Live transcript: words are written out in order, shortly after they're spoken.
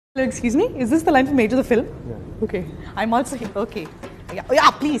Hello, excuse me, is this the line from Age of the Film? Yeah. Okay, I'm also here. Okay. Yeah, oh, yeah,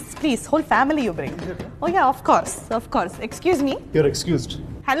 please, whole family you bring. Oh yeah, of course. Excuse me. You're excused.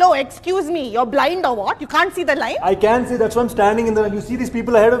 Hello, excuse me. You're blind or what? You can't see the line? I can see, that's why I'm standing in the line. You see these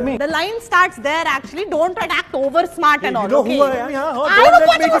people ahead of me. The line starts there actually. Don't try to act over smart and all. You know okay? who I am, yeah? I know Don't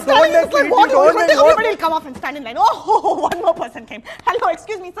what let you me, were telling us, like, what? Everybody will come off and stand in line. Oh, one more person came. Hello,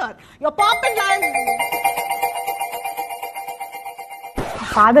 excuse me, sir. Your popping line.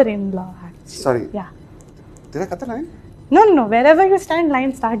 Father-in-law. Sorry. Yeah. Did I cut the line? No. Wherever you stand,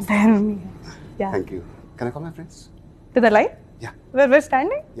 line starts there only. Yeah. Thank you. Can I call my friends? To the line? Yeah. Where we're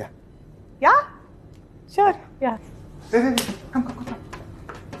standing? Yeah. Yeah? Sure. Yeah. Hey, come.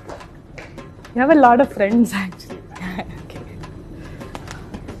 You have a lot of friends actually. Okay.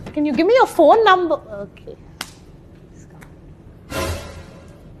 Can you give me your phone number? Okay.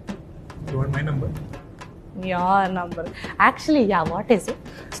 You want my number? Your number. Actually, yeah, what is it?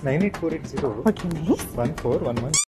 It's 98480 Okay, nice. 1411.